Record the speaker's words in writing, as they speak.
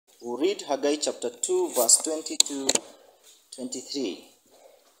We'll read Haggai chapter 2, verse 20 to 23.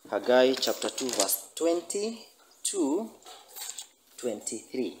 Haggai chapter 2, verse 20 to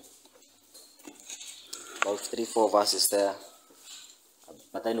 23. About 3-4 verses there.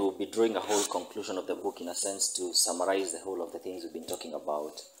 But then we'll be drawing a whole conclusion of the book, in a sense, to summarize the whole of the things we've been talking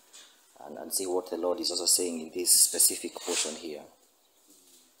about and see what the Lord is also saying in this specific portion here.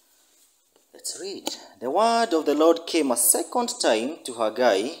 Let's read. The word of the Lord came a second time to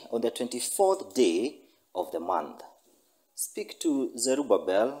Haggai on the 24th day of the month. Speak to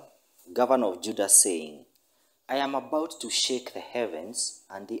Zerubbabel, governor of Judah, saying, I am about to shake the heavens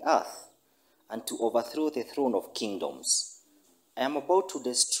and the earth, and to overthrow the throne of kingdoms. I am about to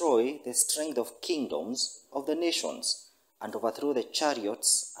destroy the strength of kingdoms of the nations, and overthrow the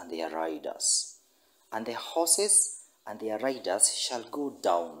chariots and their riders. And the horses and their riders shall go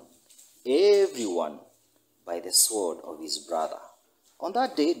down, everyone by the sword of his brother. On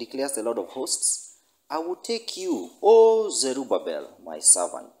that day, declares the Lord of hosts, I will take you, O Zerubbabel, my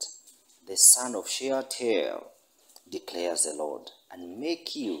servant, the son of Shealtiel, declares the Lord, and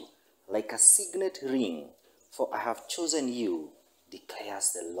make you like a signet ring, for I have chosen you,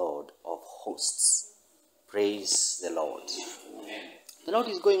 declares the Lord of hosts. Praise the Lord. Amen. The Lord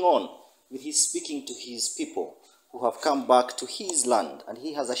is going on with his speaking to his people who have come back to his land, and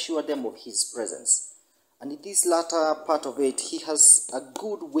he has assured them of his presence. And in this latter part of it, he has a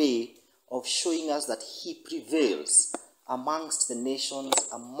good way of showing us that he prevails amongst the nations,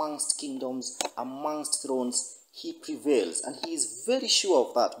 amongst kingdoms, amongst thrones. He prevails, and he is very sure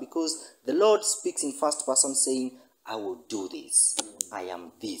of that, because the Lord speaks in first person saying, I will do this, I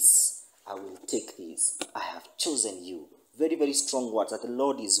am this, I will take this, I have chosen you. Very, very strong words that the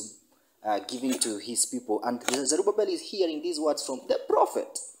Lord is giving to his people. And Zerubbabel is hearing these words from the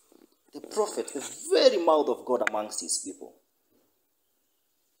prophet, the very mouth of God amongst his people.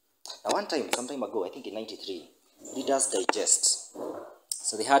 Now some time ago, I think in 93, Reader's Digest,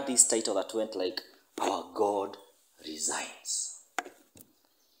 so they had this title that went like, Our God Resigns.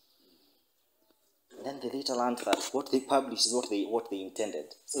 And then they later learned that what they published is what they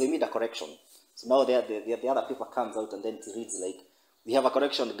intended. So they made a correction. So now the other paper comes out and then it reads like, we have a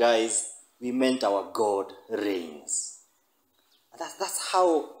correction, guys. We meant our God reigns. And that's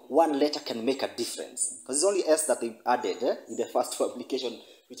how one letter can make a difference. Because it's only S that they added in the first publication,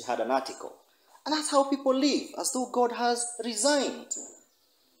 which had an article. And that's how people live, as though God has resigned.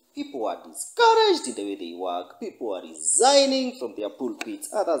 People are discouraged in the way they work. People are resigning from their pulpits.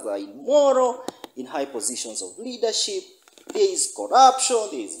 Others are immoral in high positions of leadership. There is corruption,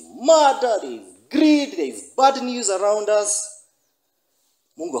 there is murder, there is greed, there is bad news around us.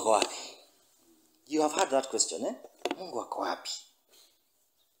 Mungu ako wapi? You have heard that question, eh? Mungu ako wapi?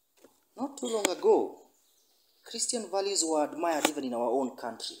 Not too long ago, Christian values were admired even in our own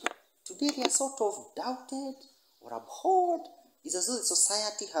country. Today they are sort of doubted or abhorred. It's as though the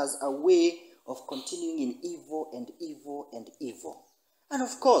society has a way of continuing in evil and evil and evil. And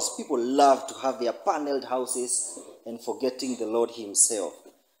of course, people love to have their paneled houses and forgetting the Lord himself.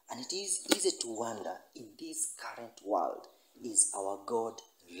 And it is easy to wonder, in this current world, is our God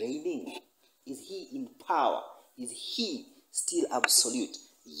reigning? Is he in power? Is he still absolute?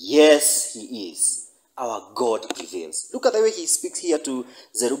 Yes, he is. Our God prevails. Look at the way he speaks here to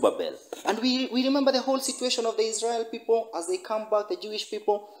Zerubbabel. And we remember the whole situation of the Israel people as they come back, the Jewish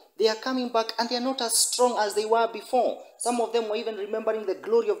people. They are coming back and they are not as strong as they were before. Some of them were even remembering the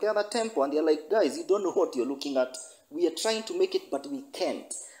glory of the other temple. And they are like, guys, you don't know what you're looking at. We are trying to make it, but we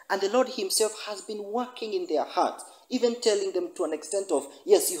can't. And the Lord himself has been working in their hearts, even telling them to an extent of,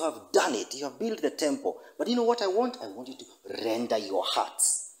 yes, you have done it. You have built the temple. But you know what I want? I want you to render your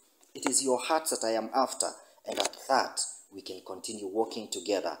hearts. It is your hearts that I am after. And at that, we can continue working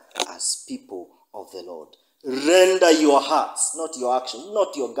together as people of the Lord. Render your hearts, not your actions,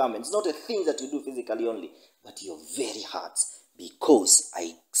 not your garments, not the things that you do physically only, but your very hearts. Because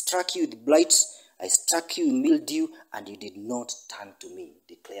I struck you with blight, I struck you in mildew, and you did not turn to me,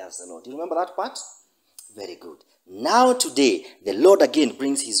 declares the Lord. Do you remember that part? Very good. Now today, the Lord again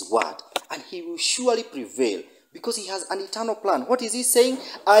brings his word, and he will surely prevail, because he has an eternal plan. What is he saying?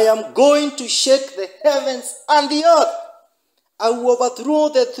 I am going to shake the heavens and the earth. I will overthrow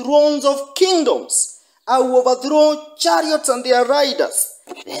the thrones of kingdoms. I will overthrow chariots and their riders.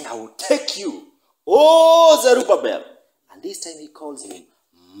 Then I will take you, O Zerubbabel. And this time he calls him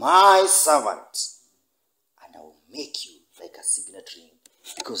my servant. And I will make you like a signet ring.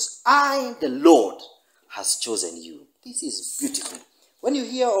 Because I, the Lord, has chosen you. This is beautiful. When you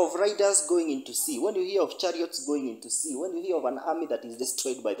hear of riders going into sea, when you hear of chariots going into sea, when you hear of an army that is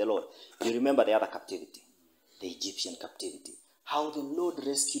destroyed by the Lord, you remember the other captivity, the Egyptian captivity. how the Lord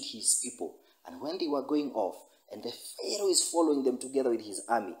rescued his people. And when they were going off, and the Pharaoh is following them together with his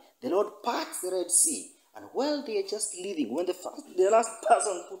army, the Lord parts the Red Sea. And while they are just leaving, when the last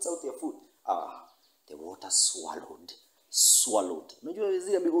person puts out their foot, the water swallowed. Unajua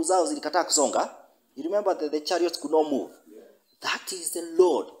zile miguu zao zilikataa kusonga. You remember that the chariots could not move. Yeah. That is the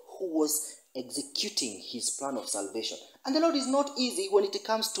Lord who was executing his plan of salvation. And the Lord is not easy when it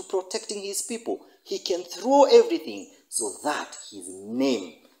comes to protecting his people. He can throw everything so that his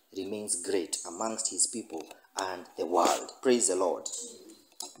name remains great amongst his people and the world. Praise the Lord.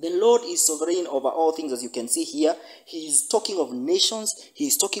 The Lord is sovereign over all things, as you can see here. He is talking of nations. He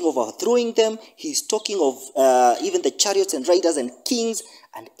is talking of overthrowing them. He is talking of even the chariots and riders and kings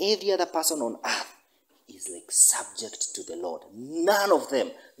and every other person on earth is like subject to the Lord. None of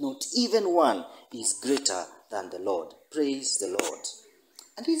them, not even one, is greater than the Lord. Praise the Lord.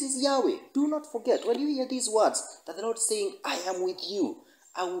 And this is Yahweh. Do not forget, when you hear these words, that the Lord is saying, I am with you.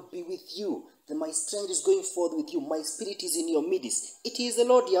 I will be with you. That my strength is going forth with you. My spirit is in your midst. It is the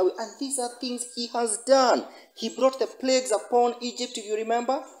Lord Yahweh. And these are things he has done. He brought the plagues upon Egypt, if you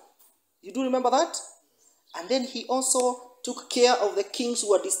remember. You do remember that? And then he also took care of the kings who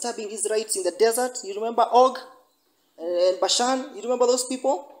were disturbing Israelites in the desert. You remember Og and Bashan? You remember those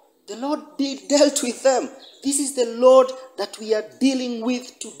people? The Lord dealt with them. This is the Lord that we are dealing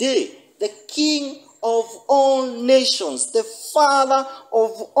with today. The King of all nations. The Father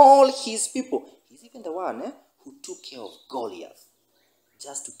of all his people. He's even the one who took care of Goliath.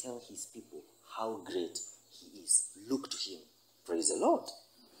 Just to tell his people how great he is. Look to him. Praise the Lord.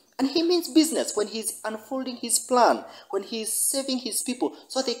 And he means business when he's unfolding his plan. When he's saving his people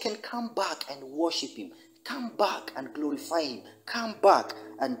so they can come back and worship him. Come back and glorify him. Come back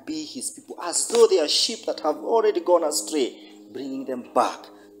and be his people. As though they are sheep that have already gone astray. Bringing them back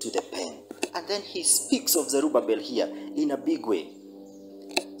to the pen. And then he speaks of Zerubbabel here in a big way.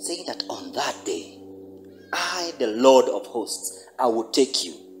 Saying that on that day, I, the Lord of hosts, I will take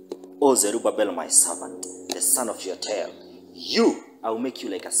you, O Zerubbabel, my servant, the son of Shealtiel. You, I will make you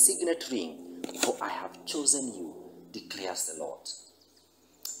like a signet ring, for I have chosen you, declares the Lord.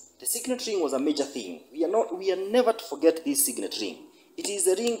 The signet ring was a major thing. We are never to forget this signet ring. It is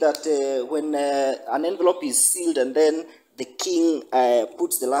a ring that when an envelope is sealed and then the king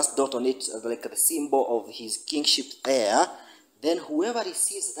puts the last dot on it as like the symbol of his kingship there, then whoever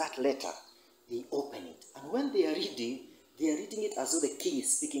receives that letter, they open it. And when they are reading it as though the king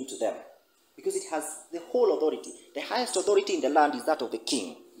is speaking to them. Because it has the whole authority. The highest authority in the land is that of the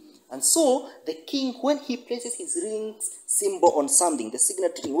king. And so, the king, when he places his ring symbol on something, the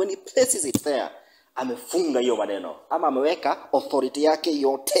signet ring, when he places it there, amefunga hiyo maneno. Ama ameweka authority yake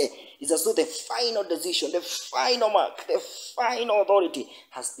yote. It's as though the final decision, the final mark, the final authority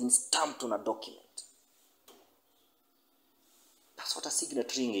has been stamped on a document. That's what a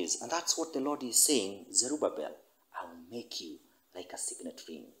signet ring is. And that's what the Lord is saying, Zerubbabel, I will make you like a signet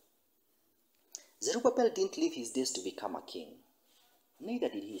ring. Zerubbabel didn't live his days to become a king. Neither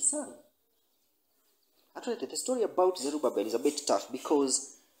did his son. Actually, the story about Zerubbabel is a bit tough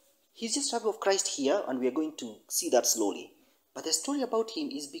because he's just a type of Christ here, and we are going to see that slowly. But the story about him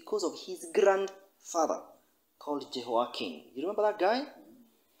is because of his grandfather called Jehoiakim. You remember that guy?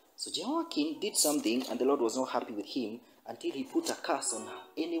 So Jehoiakim did something, and the Lord was not happy with him until he put a curse on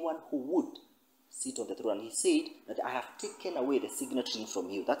anyone who would sit on the throne. And he said that I have taken away the signet ring from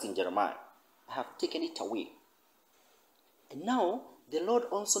you. That's in Jeremiah. I have taken it away. And now, the Lord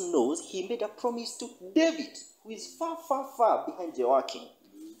also knows he made a promise to David, who is far, far, far behind Jehoiakim,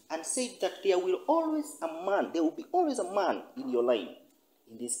 and said that there will be always a man in your line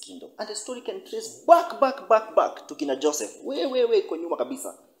in this kingdom. And the story can trace back to Kina Joseph. Way, kwa nyuma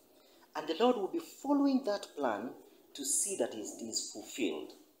kabisa. And the Lord will be following that plan to see that it is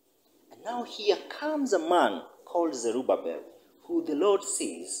fulfilled. And now here comes a man called Zerubbabel, who the Lord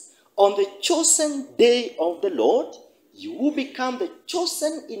says, on the chosen day of the Lord, you will become the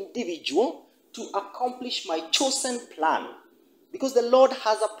chosen individual to accomplish my chosen plan. Because the Lord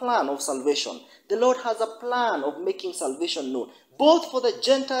has a plan of salvation. The Lord has a plan of making salvation known. Both for the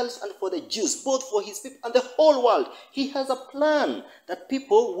Gentiles and for the Jews. Both for his people and the whole world. He has a plan that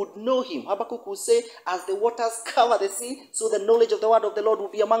people would know him. Habakkuk will say, as the waters cover the sea, so the knowledge of the word of the Lord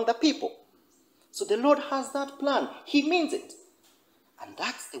will be among the people. So the Lord has that plan. He means it. And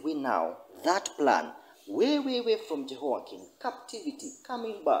that's the way now, that plan, way from Jehoiakim, captivity,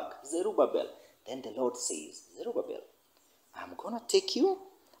 coming back, Zerubbabel. Then the Lord says, Zerubbabel, I'm going to take you,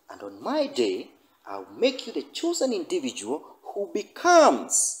 and on my day, I'll make you the chosen individual who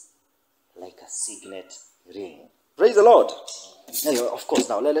becomes like a signet ring. Praise the Lord. Now, of course,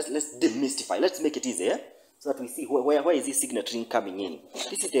 now let's demystify. Let's make it easy. so that we see where is this signet ring coming in.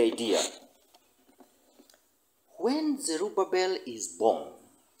 This is the idea. When Zerubbabel is born,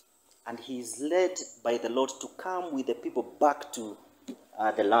 and he is led by the Lord to come with the people back to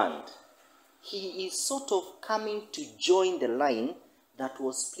the land, he is sort of coming to join the line that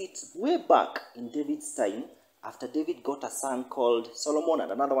was split way back in David's time, after David got a son called Solomon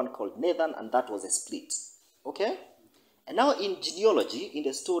and another one called Nathan, and that was a split. Okay? And now in genealogy, in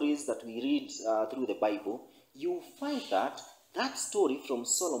the stories that we read through the Bible, you find that story from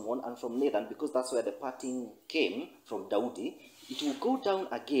Solomon and from Nathan, because that's where the parting came from Daudi, it will go down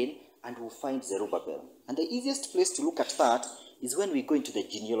again and we'll find Zerubbabel. And the easiest place to look at that is when we go into the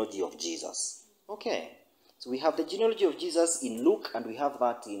genealogy of Jesus. Okay? So we have the genealogy of Jesus in Luke, and we have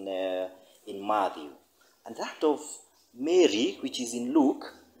that in Matthew. And that of Mary, which is in Luke,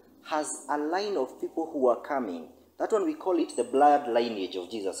 has a line of people who are coming. That one we call it the blood lineage of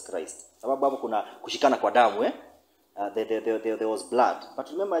Jesus Christ. Sababu hapo kuna kushikana kwa damu, eh? There was blood. But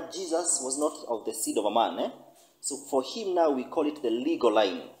remember, Jesus was not of the seed of a man, eh? So for him now we call it the legal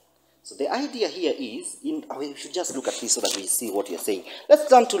line. So the idea here is, we should just look at this so that we see what we are saying. Let's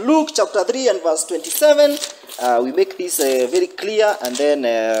turn to Luke chapter 3 and verse 27. We make this very clear, and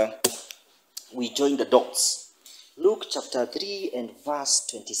then we join the dots. Luke chapter 3 and verse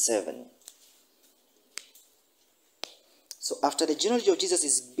 27. So after the genealogy of Jesus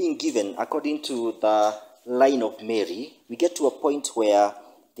is being given according to the line of Mary, we get to a point where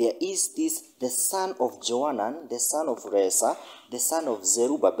there is the son of Johanan, the son of Reza, the son of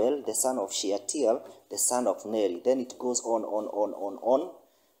Zerubbabel, the son of Shealtiel, the son of Neri. Then it goes on,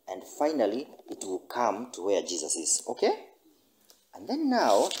 and finally it will come to where Jesus is. Okay? And then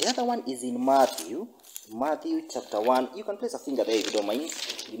now, the other one is in Matthew chapter 1. You can place a finger there if you don't mind.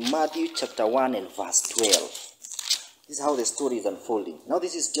 In Matthew chapter 1 and verse 12. This is how the story is unfolding. Now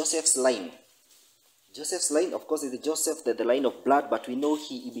this is Joseph's line. Joseph's line, of course, is Joseph, the line of blood, but we know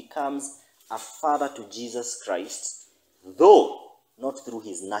he becomes a father to Jesus Christ, though not through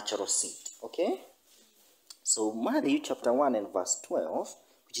his natural seed. Okay? So Matthew chapter 1 and verse 12,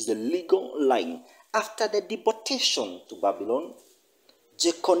 which is the legal line. After the deportation to Babylon,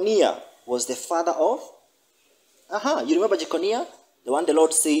 Jeconiah was the father of... you remember Jeconiah? The one the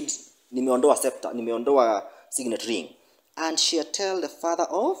Lord said, nimeondoa scepter, nimeondoa signet ring. And Shealtiel, the father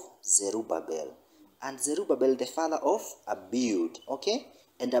of Zerubbabel. And Zerubbabel, the father of Abiud. Okay?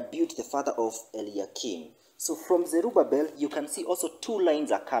 And Abiud, the father of Eliakim. So from Zerubbabel, you can see also two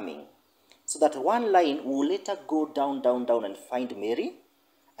lines are coming. So that one line will later go down and find Mary.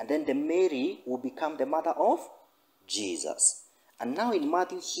 And then the Mary will become the mother of Jesus. And now in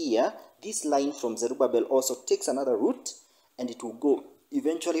Matthew here, this line from Zerubbabel also takes another route, and it will go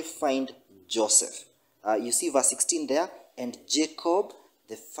eventually find Joseph. You see verse 16 there. And Jacob,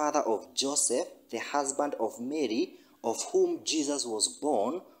 the father of Joseph, the husband of Mary, of whom Jesus was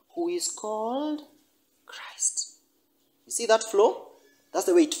born, who is called Christ. You see that flow? That's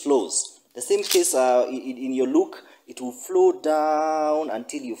the way it flows. The same case in your Luke, it will flow down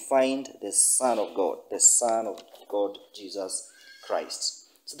until you find the Son of God, Jesus Christ.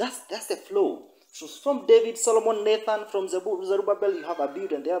 So that's the flow. So from David, Solomon, Nathan, from Zerubbabel, you have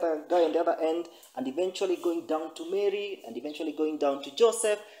Abiud and the other guy on the other end, and eventually going down to Mary, and eventually going down to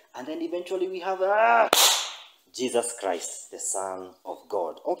Joseph, and then eventually we have Jesus Christ, the Son of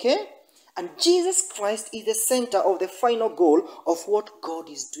God. Okay? And Jesus Christ is the center of the final goal of what God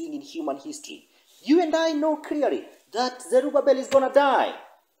is doing in human history. You and I know clearly that Zerubbabel is going to die.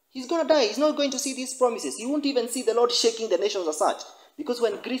 He's going to die. He's not going to see these promises. You won't even see the Lord shaking the nations as such. Because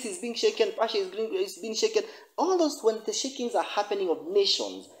when Greece is being shaken, Persia is being shaken, all those, when the shakings are happening of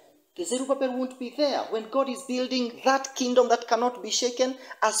nations, the Zerubbabel won't be there. When God is building that kingdom that cannot be shaken,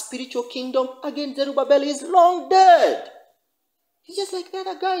 a spiritual kingdom, again Zerubbabel is long dead. He's just like the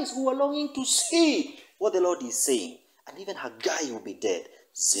other guys who are longing to see what the Lord is saying. And even Haggai will be dead.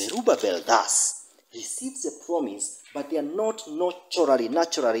 Zerubbabel thus receives a promise, but they are not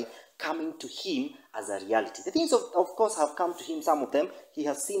naturally coming to him as a reality. The things of course have come to him, some of them. He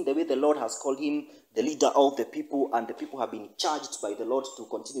has seen the way the Lord has called him the leader of the people, and the people have been charged by the Lord to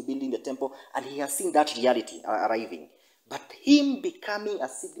continue building the temple, and he has seen that reality arriving. But him becoming a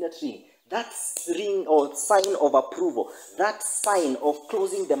signet ring, that ring or sign of approval, that sign of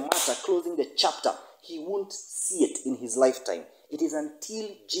closing the matter, closing the chapter, he won't see it in his lifetime. It is until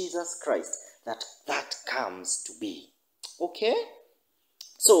Jesus Christ that comes to be. Okay?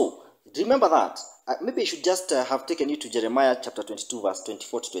 So, remember that. Maybe I should just have taken you to Jeremiah chapter 22, verse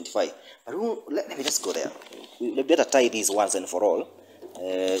 24 to 25. But let me just go there. We better tie these once and for all.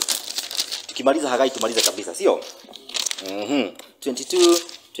 Tukimaliza Haggai tumalize kabisa, sio? 22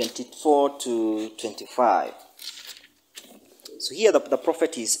 24 to 25. So here the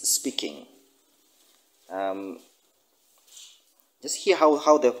prophet is speaking. Just hear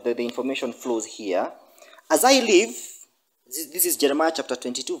how the information flows here. As I live, this is Jeremiah chapter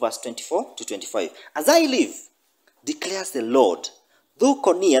 22, verse 24 to 25. As I live, declares the Lord, though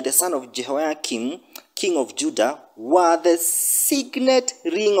Coniah, the son of Jehoiakim, king of Judah, were the signet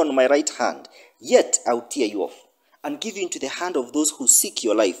ring on my right hand, yet I will tear you off, and give you into the hand of those who seek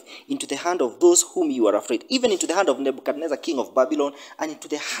your life, into the hand of those whom you are afraid, even into the hand of Nebuchadnezzar, king of Babylon, and into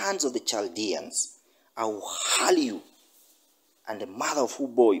the hands of the Chaldeans. I will hurl you and the mother of who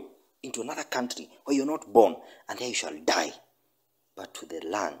bore you into another country where you are not born, and there you shall die. But to the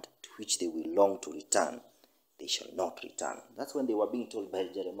land to which they will long to return, they shall not return. That's when they were being told by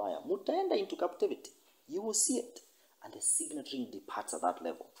Jeremiah, mutaenda into captivity. You will see it. And the signet ring departs at that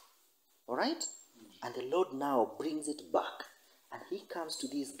level. Alright? And the Lord now brings it back. And he comes to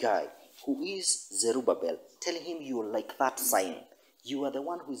this guy who is Zerubbabel, telling him, you are like that sign. You are the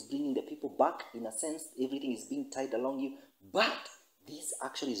one who is bringing the people back. In a sense, everything is being tied along you. But this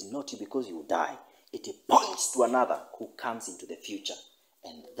actually is not you because you die. It points to another who comes into the future.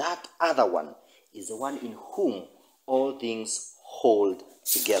 And that other one is the one in whom all things hold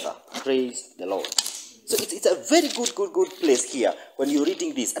together. Praise the Lord. So it's a very good place here when you're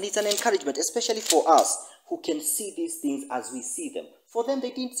reading this. And it's an encouragement, especially for us who can see these things as we see them. For them,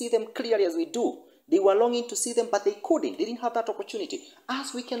 they didn't see them clearly as we do. They were longing to see them, but they couldn't. They didn't have that opportunity.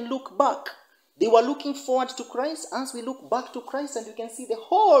 As we can look back, they were looking forward to Christ. As we look back to Christ, and you can see the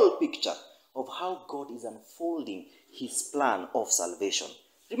whole picture of how God is unfolding his plan of salvation.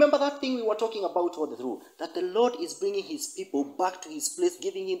 Remember that thing we were talking about all through, that the Lord is bringing his people back to his place,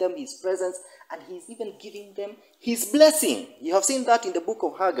 giving them his presence, and he's even giving them his blessing. You have seen that in the book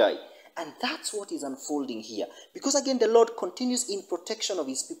of Haggai. And that's what is unfolding here. Because again, the Lord continues in protection of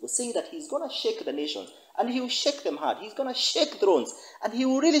his people, saying that he's going to shake the nations, and he will shake them hard. He's going to shake thrones, and he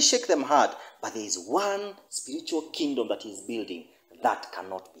will really shake them hard. But there is one spiritual kingdom that he's building that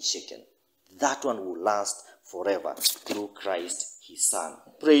cannot be shaken. That one will last forever through Christ, his son.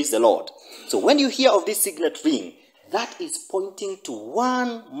 Praise the Lord. So when you hear of this signet ring, that is pointing to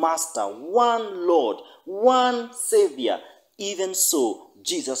one master, one Lord, one Savior, even so,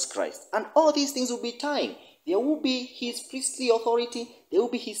 Jesus Christ. And all these things will be tying. There will be his priestly authority, there will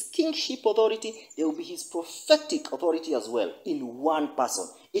be his kingship authority, there will be his prophetic authority as well in one person.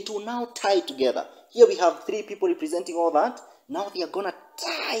 It will now tie together. Here we have three people representing all that. Now they are going to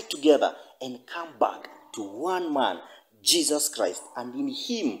tie together and come back to one man, Jesus Christ. And in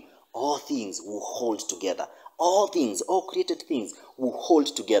him, all things will hold together. All things, all created things will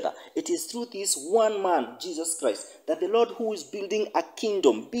hold together. It is through this one man, Jesus Christ, that the Lord who is building a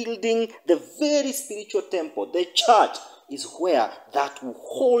kingdom, building the very spiritual temple, the church, is where that will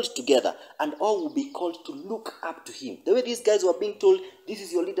hold together. And all will be called to look up to him. The way these guys were being told, this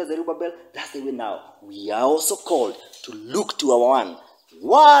is your leader Zerubbabel, that's the way now. We are also called to look to our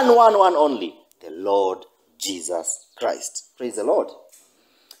one only, the Lord Jesus Christ. Praise the Lord.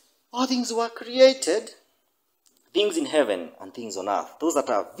 All things were created, things in heaven and things on earth, those that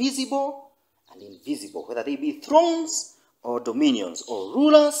are visible and invisible, whether they be thrones or dominions or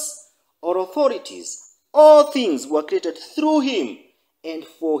rulers or authorities, all things were created through him and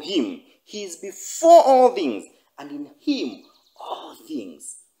for him. He is before all things, and in him all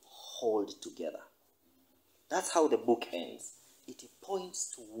things hold together. That's how the book ends. It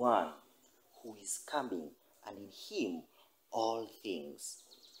points to one who is coming, and in him all things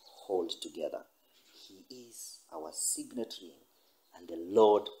hold together. He is our signet ring, and the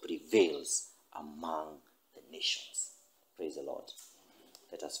Lord prevails among the nations. Praise the Lord.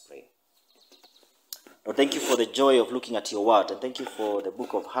 Let us pray. Lord, thank you for the joy of looking at your word, and thank you for the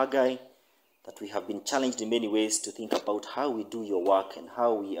book of Haggai, that we have been challenged in many ways to think about how we do your work and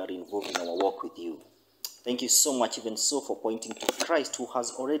how we are involved in our walk with you. Thank you so much, even so, for pointing to Christ who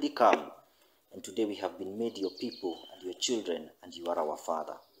has already come, and today we have been made your people and your children, and you are our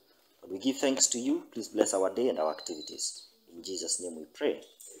Father. Lord, we give thanks to you. Please bless our day and our activities. In Jesus' name we pray.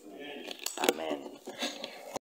 Amen. Amen.